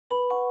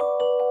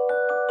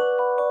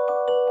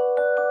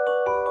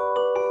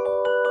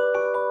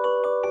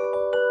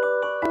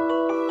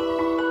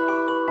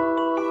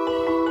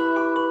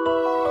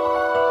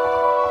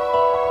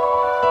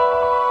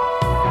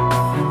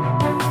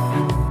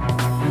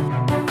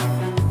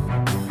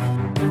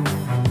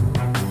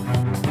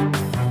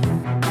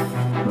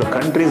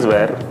countries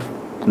where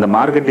the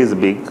market is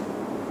big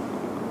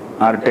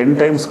are 10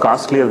 times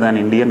costlier than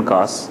Indian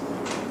costs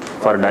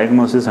for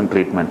diagnosis and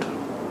treatment.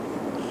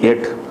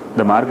 Yet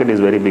the market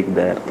is very big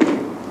there.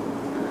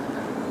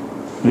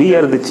 We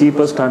are the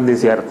cheapest on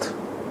this earth.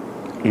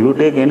 You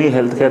take any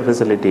healthcare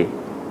facility,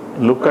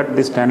 look at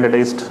the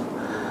standardized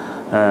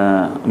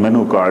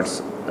menu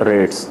cards,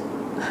 rates.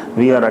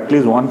 We are at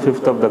least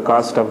 1/5 of the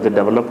cost of the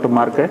developed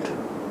market,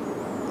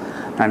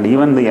 and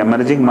even the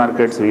emerging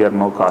markets we are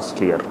more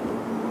costlier.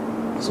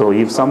 So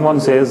if someone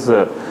says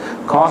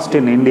cost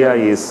in India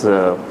is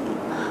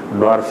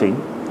dwarfing,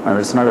 and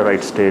it's not a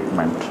right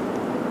statement.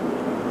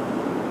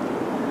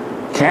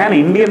 Can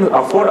Indians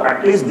afford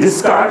at least this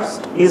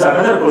cost is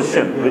another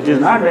question, which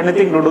is not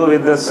anything to do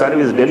with the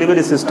service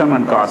delivery system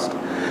and cost.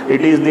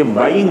 It is the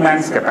buying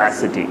man's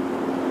capacity.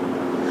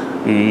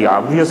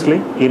 Obviously,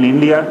 in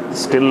India,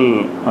 still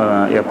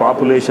a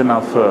population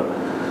of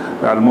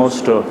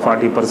almost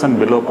 40%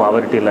 below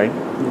poverty line.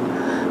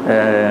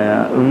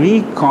 We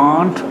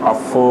can't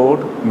afford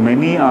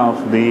many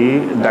of the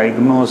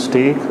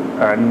diagnostic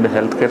and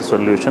healthcare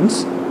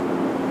solutions,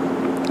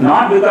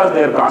 not because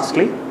they are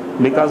costly,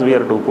 because we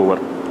are too poor.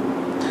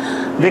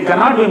 They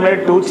cannot be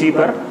made too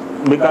cheaper,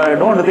 because I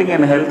don't think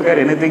in healthcare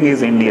anything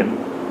is Indian.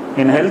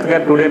 In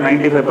healthcare today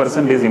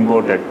 95% is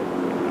imported.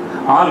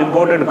 All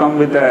imported come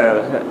with a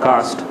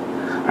cost,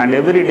 and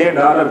every day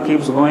dollar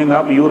keeps going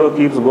up, euro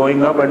keeps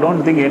going up. I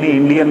don't think any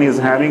Indian is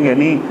having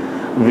any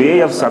way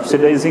of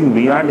subsidizing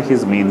beyond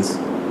his means.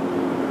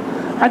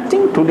 I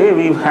think today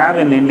we have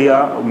in India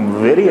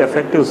very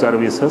effective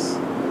services.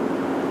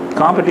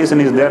 Competition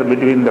is there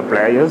between the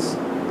players.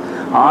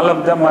 All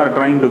of them are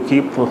trying to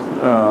keep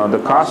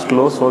the cost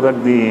low so that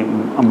the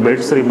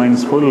beds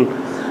remains full,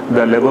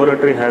 the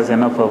laboratory has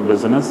enough of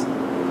business.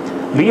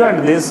 Beyond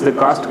this, the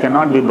cost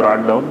cannot be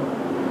brought down.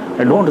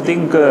 I don't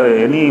think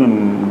any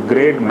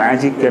great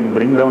magic can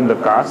bring down the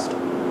cost.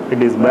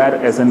 It is bare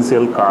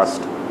essential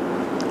cost.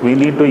 We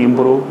need to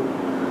improve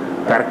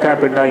per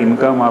capita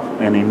income of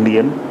an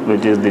Indian,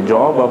 which is the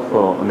job of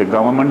the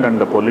government and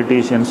the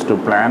politicians to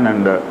plan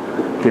and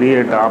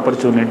create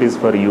opportunities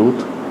for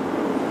youth.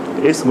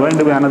 It's going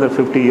to be another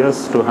 50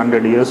 years to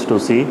 100 years to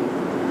see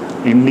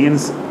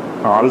Indians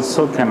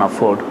also can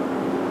afford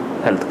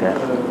healthcare.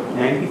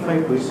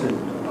 95%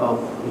 of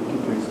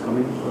equipment is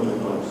coming from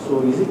abroad.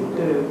 So is it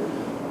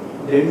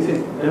there is a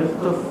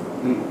depth of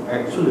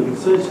actual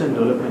research and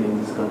development in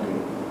this country?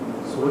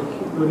 So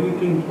what do you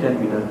think can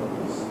be done for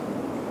this?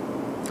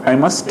 I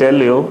must tell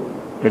you,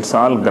 it's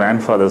all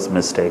grandfather's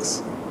mistakes.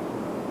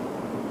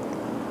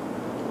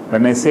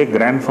 When I say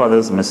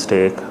grandfather's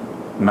mistake,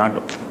 not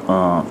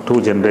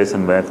 2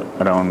 generations back,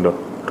 around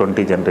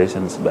 20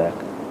 generations back,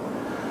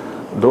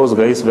 those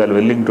guys were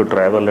willing to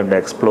travel and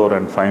explore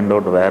and find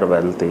out where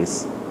wealth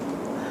is.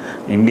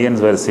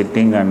 Indians were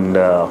sitting and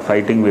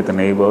fighting with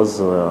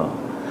neighbors,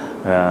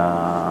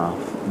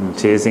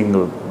 chasing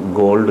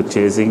gold,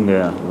 chasing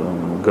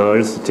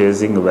girls,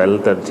 chasing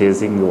wealth, or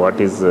chasing what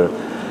is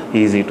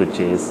easy to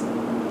chase.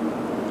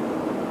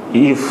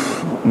 If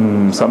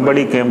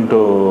somebody came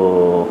to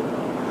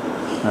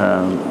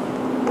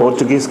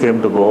Portuguese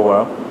came to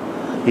Goa,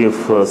 if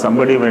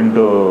somebody went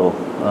to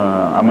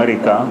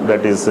America,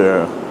 that is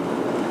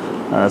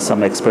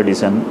some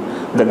expedition,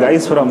 the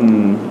guys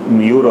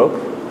from Europe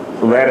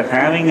were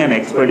having an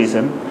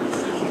expedition.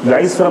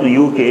 Guys from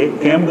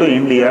UK came to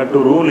India to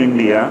rule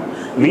India.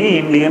 We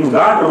Indians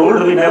got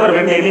ruled, we never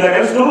went anywhere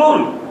else to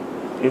rule.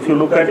 If you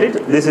look at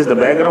it, this is the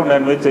background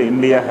on which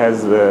India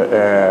has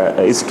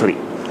history.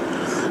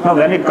 Now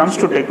when it comes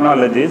to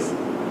technologies,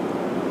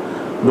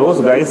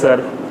 those guys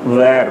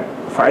were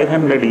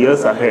 500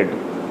 years ahead,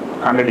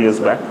 100 years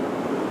back.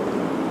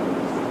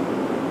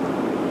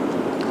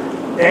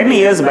 10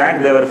 years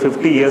back, they were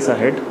 50 years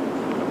ahead.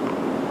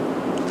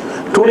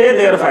 Today,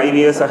 they are 5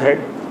 years ahead.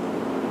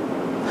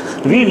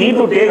 We need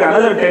to take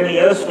another 10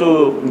 years to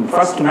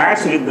first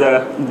match with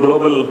the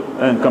global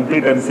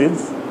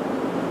competencies.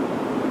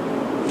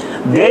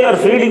 They are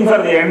feeding for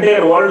the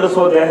entire world,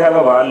 so they have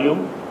a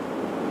volume.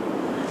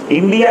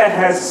 India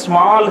has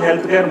small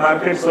healthcare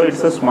market, so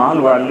it's a small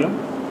volume.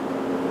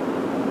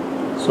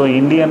 So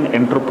Indian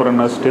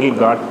entrepreneurs still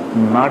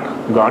not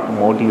got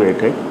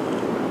motivated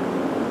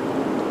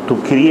to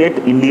create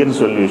Indian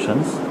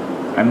solutions,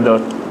 and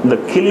the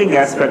killing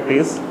aspect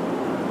is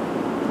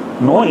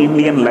no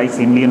Indian likes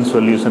Indian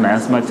solution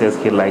as much as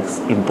he likes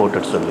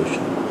imported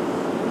solution.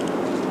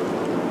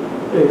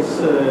 It's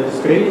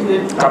strange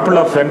that Couple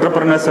of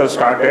entrepreneurs have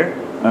started.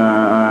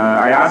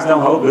 I asked them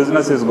how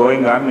business is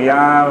going on.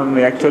 Yeah,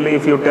 actually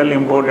if you tell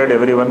imported,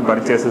 everyone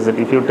purchases it.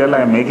 If you tell I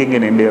am making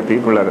in India,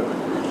 people are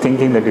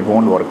thinking that it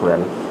won't work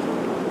well.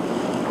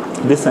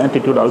 This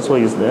attitude also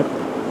is there.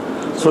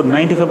 So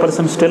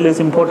 95% still is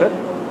imported.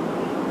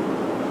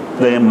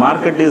 The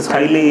market is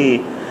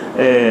highly,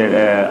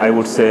 I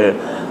would say,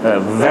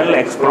 well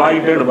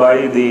exploited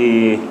by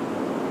the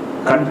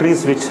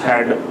countries which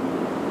had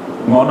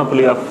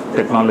monopoly of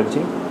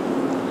technology.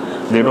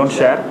 They don't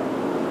share.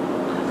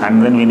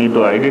 And then we need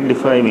to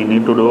identify, we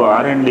need to do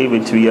R&D,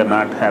 which we are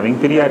not having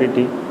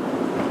priority.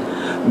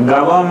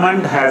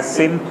 Government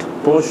hasn't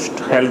pushed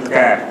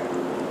healthcare.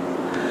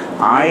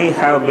 I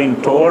have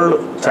been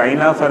told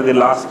China for the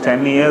last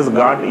 10 years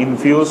got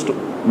infused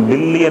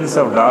billions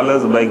of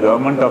dollars by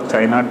government of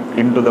China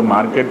into the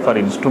market for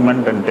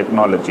instrument and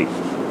technology.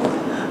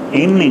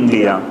 In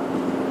India,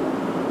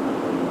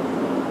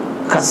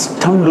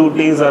 custom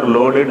duties are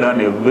loaded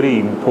on every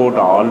import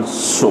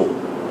also,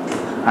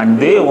 and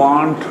they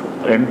want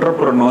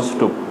entrepreneurs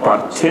to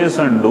purchase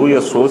and do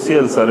a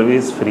social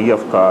service free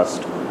of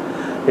cost.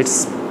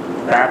 It's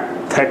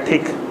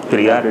pathetic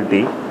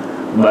priority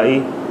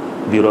by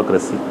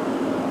bureaucracy.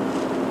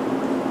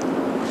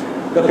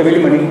 Dr.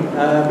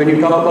 Velumani, when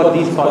you talk about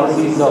these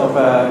policies of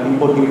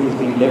import duties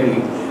being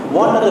levied,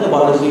 what other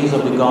policies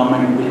of the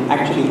government will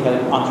actually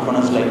help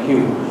entrepreneurs like you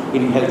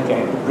in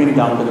healthcare to bring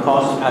down the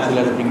cost as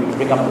well as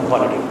bring up the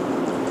quality?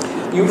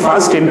 You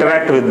first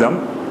interact with them,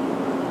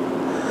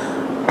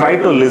 try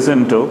to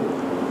listen to,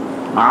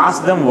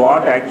 ask them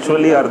what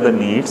actually are the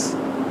needs,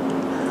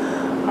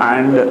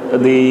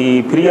 and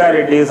the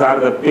priorities are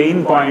the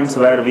pain points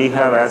where we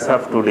have as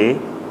of today.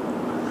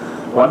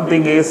 One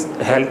thing is,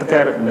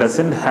 healthcare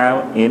doesn't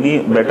have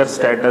any better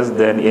status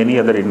than any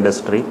other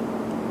industry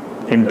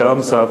in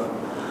terms of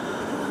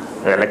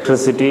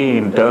electricity,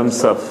 in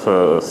terms of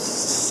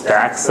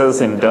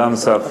taxes, in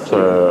terms of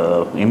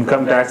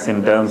income tax,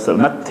 in terms of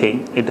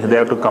nothing. They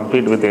have to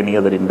compete with any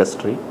other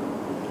industry.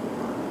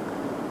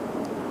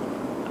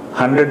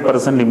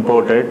 100%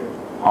 imported.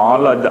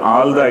 All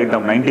the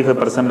item,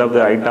 95% of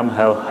the item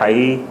have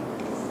high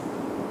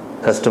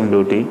custom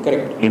duty,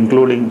 correct,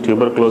 including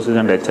tuberculosis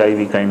and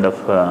HIV kind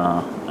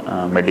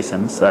of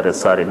medicines, or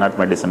sorry, not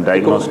medicine,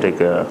 diagnostic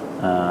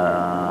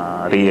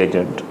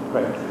reagent.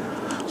 Right.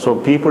 So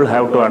people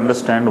have to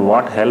understand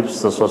what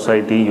helps the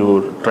society.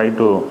 You try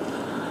to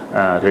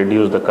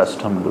reduce the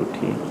custom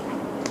duty.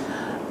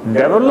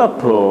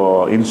 Develop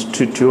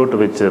institute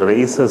which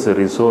raises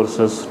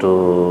resources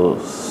to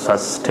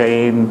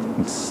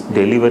sustain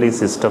delivery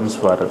systems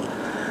for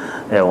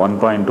a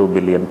 1.2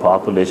 billion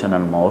population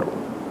and more.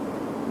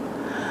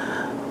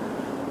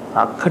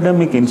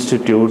 Academic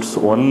institutes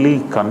only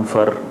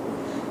confer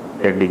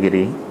a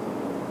degree.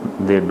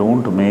 They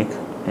don't make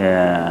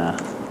a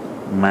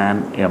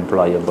man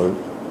employable.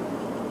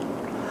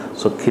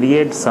 So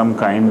create some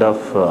kind of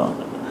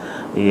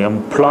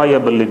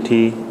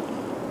employability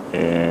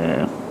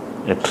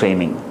a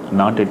training,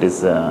 not it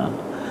is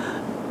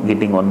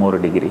getting one more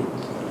degree.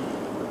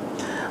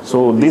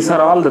 So these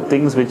are all the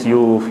things which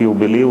you, if you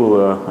believe,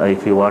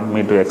 if you want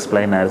me to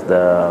explain as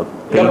the...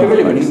 Dr.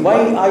 Velumani,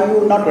 why are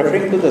you not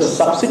referring to the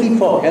subsidy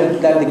for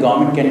health that the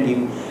government can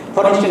give?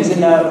 For instance,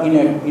 in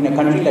a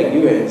country like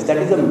US, that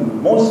is the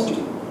most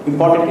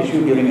important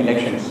issue during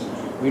elections.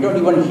 We don't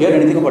even hear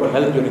anything about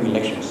health during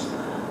elections.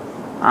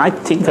 I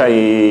think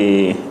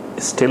I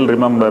still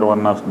remember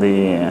one of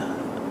the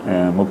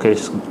Mukesh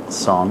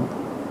song,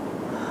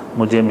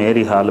 मुझे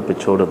मेरी हाल पे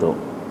छोड़ दो,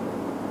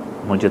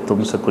 मुझे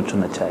तुमसे कुछ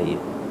न चाहिए.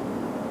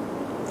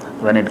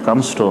 When it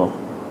comes to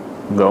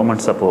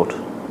government support,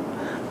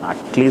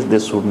 at least they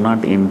should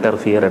not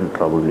interfere and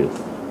trouble you.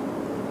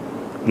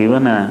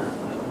 Given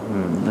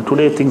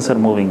today things are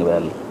moving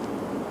well.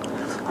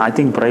 I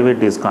think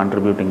private is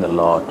contributing a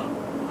lot.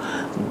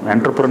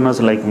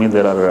 Entrepreneurs like me,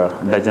 there are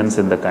dozens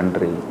in the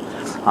country.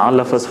 All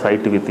of us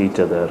fight with each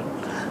other.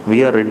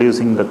 We are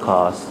reducing the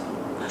cost.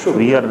 Sure.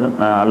 We are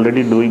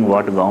already doing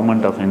what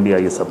government of India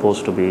is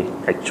supposed to be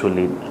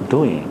actually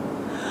doing.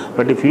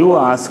 But if you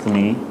ask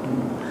me,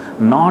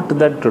 not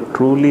that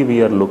truly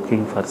we are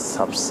looking for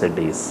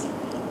subsidies.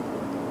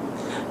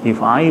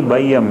 If I buy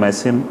a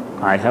machine,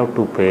 I have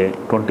to pay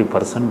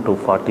 20% to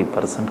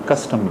 40%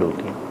 custom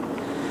duty.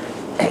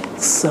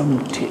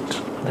 Exempt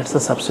it. That's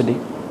a subsidy.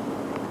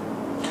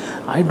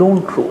 I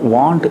don't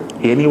want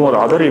any or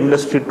other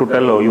industry to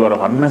tell, oh, you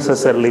are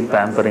unnecessarily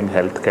pampering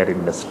healthcare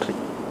industry.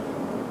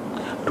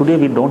 Today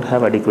we don't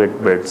have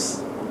adequate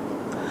beds.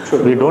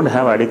 Sure. We don't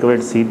have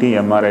adequate CT,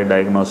 MRI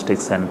diagnostic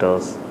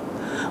centers.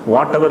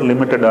 Whatever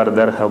limited are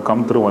there have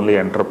come through only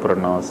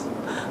entrepreneurs.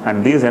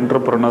 And these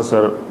entrepreneurs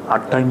are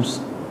at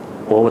times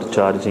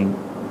overcharging.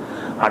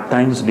 At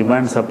times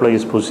demand supply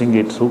is pushing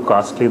it so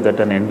costly that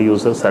an end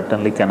user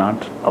certainly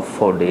cannot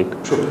afford it.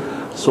 Sure.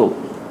 So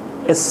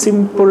a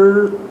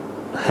simple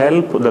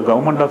help the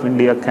government of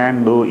India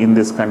can do in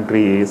this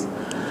country is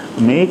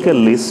make a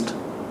list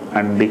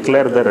and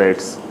declare the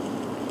rates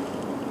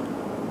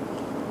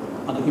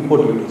On the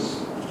import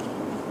duties.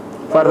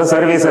 for the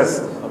services.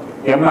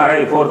 Okay.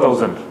 MRI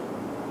 4,000.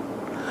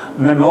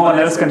 No one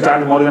else can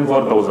charge more than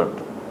 4,000.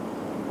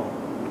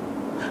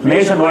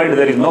 Nationwide,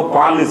 there is no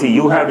policy.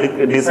 You have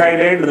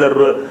decided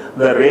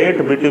the rate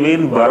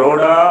between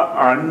Baroda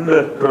and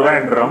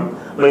Trivandrum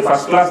by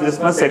first class this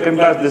much, second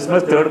class this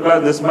much, third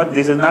class this much.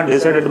 This is not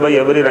decided by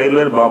every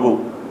railway babu.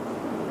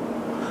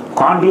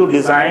 Can't you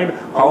decide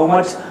how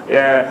much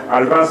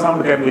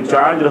ultrasound can be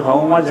charged,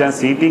 how much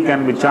CT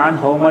can be charged,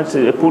 how much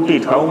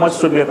how much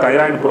should be a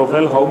thyroid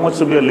profile, how much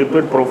should be a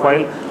lipid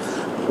profile?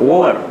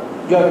 Over.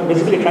 You are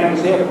basically trying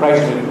to say a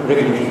price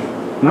regulation.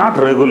 Not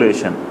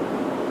regulation.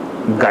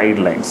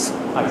 Guidelines.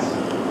 I see.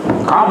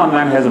 Common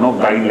man has no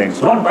guidelines.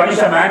 Don't punish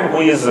a man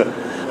who is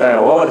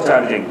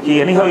overcharging.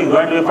 He anyhow is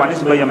going to be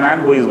punished by a man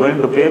who is going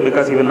to pay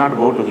because he will not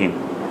go to him.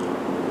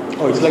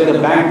 Oh, it's like the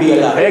bank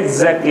PLR.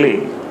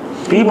 Exactly.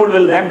 People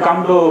will then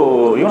come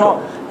to,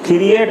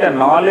 create a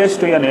knowledge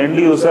to an end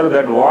user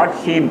that what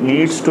he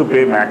needs to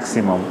pay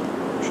maximum.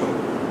 Sure.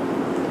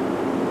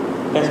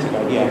 Fantastic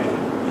idea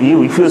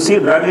actually. If you see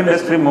drug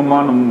industry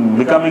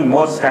becoming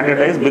more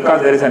standardized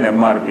because there is an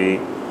MRP.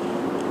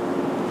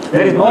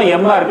 There is no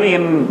MRP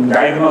in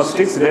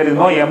diagnostics, there is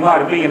no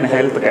MRP in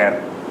healthcare.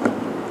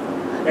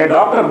 A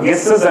doctor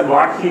guesses at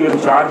what he will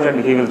charge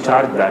and he will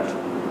charge that.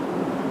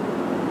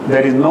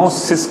 There is no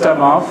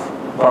system of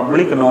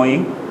public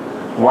knowing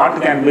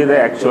what can be the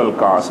actual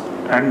cost.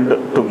 And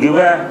to give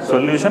a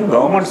solution,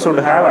 government should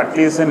have at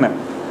least in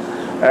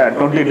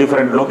 20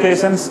 different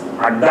locations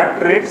at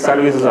that rate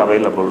services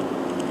available.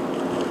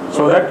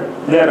 So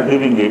that they are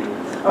giving it.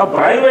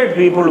 Private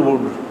people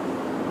would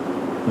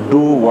do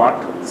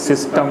what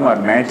system or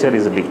nature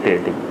is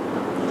dictating.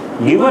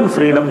 Given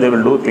freedom, they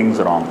will do things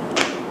wrong.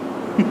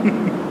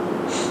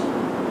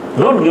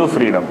 Don't give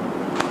freedom.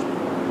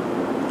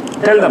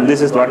 Tell them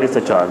this is what is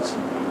the charge.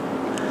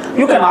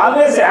 You can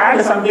always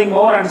add something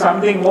more and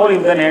something more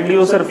if the end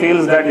user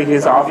feels that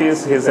his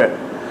office, his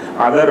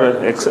other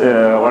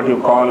what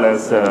you call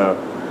as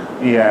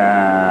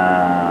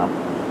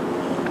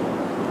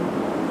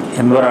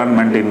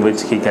environment in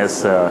which he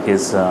has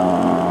his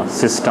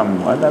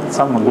system.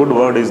 Some good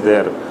word is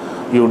there.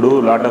 You do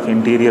a lot of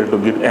interior to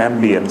get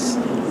ambience.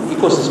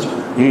 Ecosystem.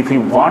 If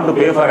you want to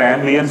pay for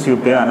ambience, you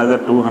pay another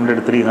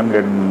 200,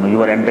 300,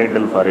 you are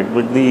entitled for it.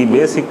 But the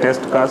basic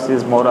test cost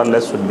is more or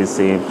less should be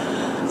same.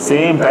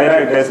 Same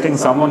thyroid testing,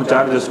 someone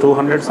charges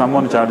 200,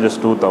 someone charges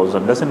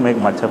 2000. Doesn't make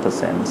much of a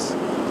sense.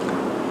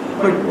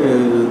 But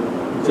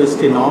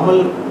just a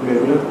normal,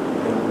 regular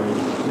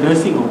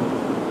nursing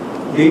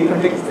home, they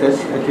conduct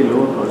tests at a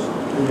lower cost.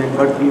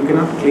 But you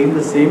cannot claim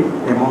the same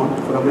amount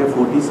from a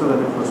Fortis or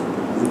other hospital.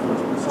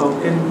 So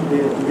how can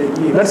they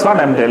be? That's what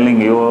I'm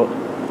telling you.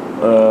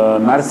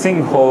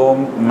 Nursing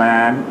home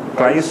man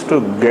tries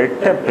to get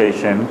a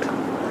patient,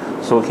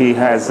 so he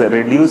has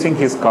reducing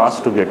his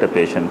cost to get a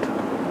patient.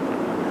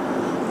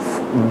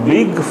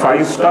 Big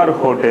 5-star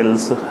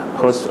hotels,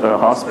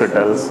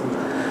 hospitals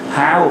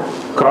have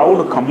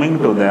crowd coming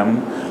to them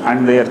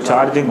and they are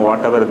charging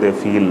whatever they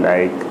feel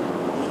like.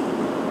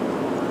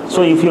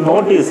 So if you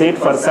notice it,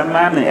 for some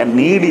man a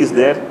need is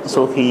there,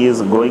 so he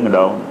is going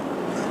down.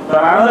 For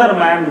another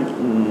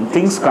man,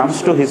 things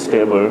comes to his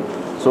table,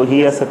 so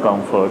he has a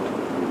comfort.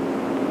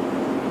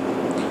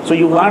 So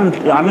you can't,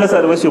 unless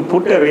otherwise you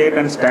put a rate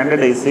and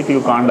standardize it,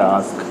 you can't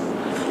ask.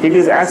 It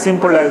is as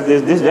simple as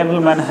this. This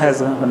gentleman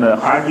has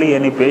hardly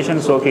any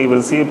patients, so he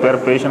will see per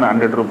patient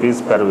 100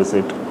 rupees per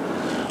visit.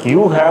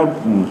 You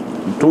have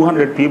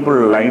 200 people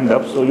lined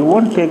up, so you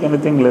won't take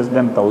anything less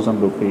than 1000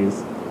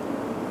 rupees.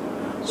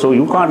 So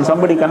you can't,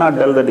 somebody cannot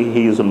tell that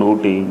he is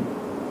looting.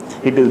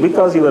 It is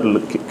because your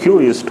queue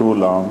is too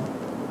long.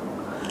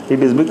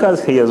 It is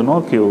because he has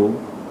no queue.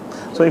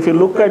 So if you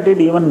look at it,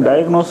 even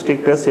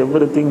diagnostic tests,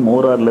 everything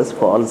more or less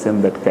falls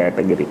in that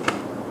category.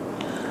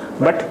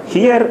 But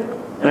here,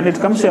 when it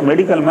comes to a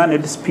medical man,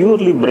 it is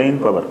purely brain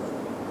power,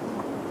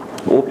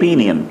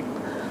 opinion,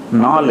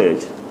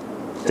 knowledge,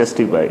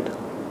 testified.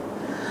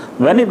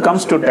 When it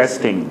comes to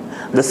testing,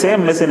 the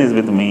same machine is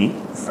with me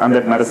on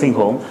that nursing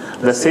home,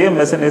 the same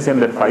machine is in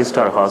that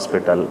 5-star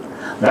hospital.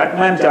 That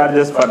man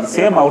charges for the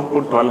same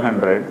output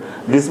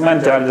 1200, this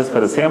man charges for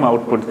the same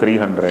output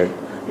 300.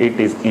 It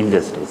is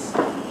injustice.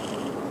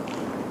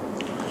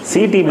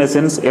 CT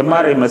machines,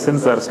 MRI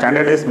machines are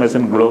standardized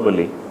machines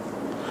globally.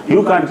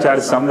 You can't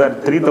charge somewhere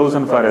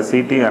 3000 for a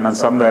CT and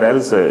somewhere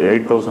else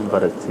 8000 for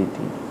a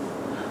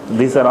CT.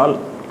 These are all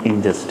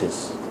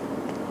injustice.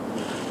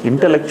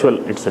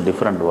 Intellectual, it's a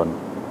different one.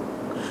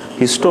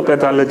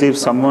 Histopathology, if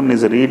someone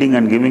is reading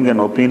and giving an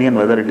opinion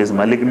whether it is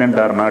malignant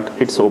or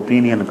not, it's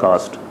opinion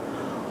cost.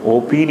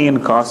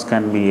 Opinion cost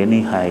can be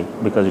any high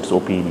because it's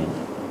opinion.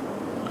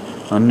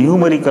 A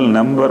numerical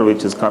number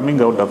which is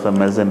coming out of a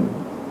machine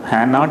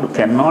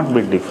cannot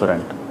be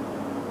different.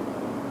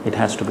 It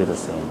has to be the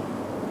same.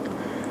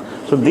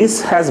 So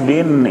this has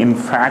been in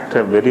fact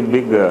a very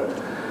big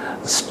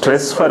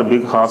stress for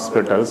big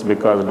hospitals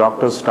because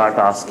doctors start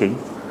asking.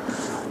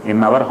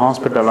 In our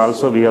hospital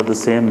also we have the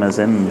same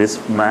machine. This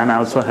man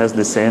also has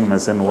the same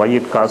machine. Why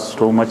it costs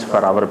so much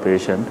for our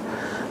patient?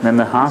 Then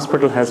the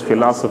hospital has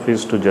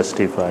philosophies to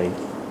justify.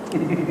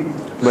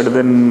 But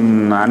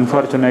then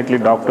unfortunately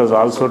doctors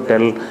also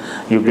tell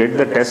you get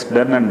the test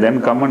done and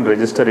then come and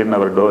register in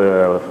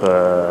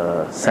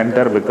our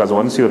center, because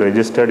once you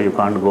registered you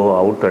can't go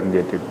out and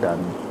get it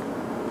done.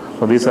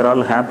 So these are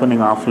all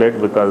happening off late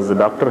because the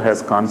doctor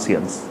has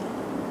conscience.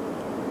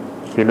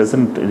 He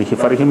doesn't,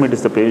 for him it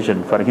is the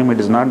patient, for him it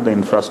is not the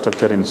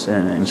infrastructure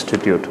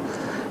institute.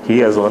 He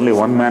has only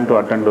one man to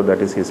attend to,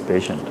 that is his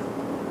patient.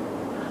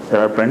 There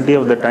are plenty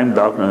of the time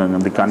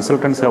the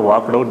consultants have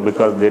walked out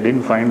because they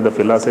didn't find the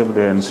philosophy of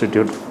the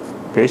institute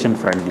patient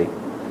friendly.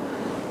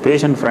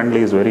 Patient friendly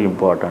is very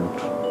important.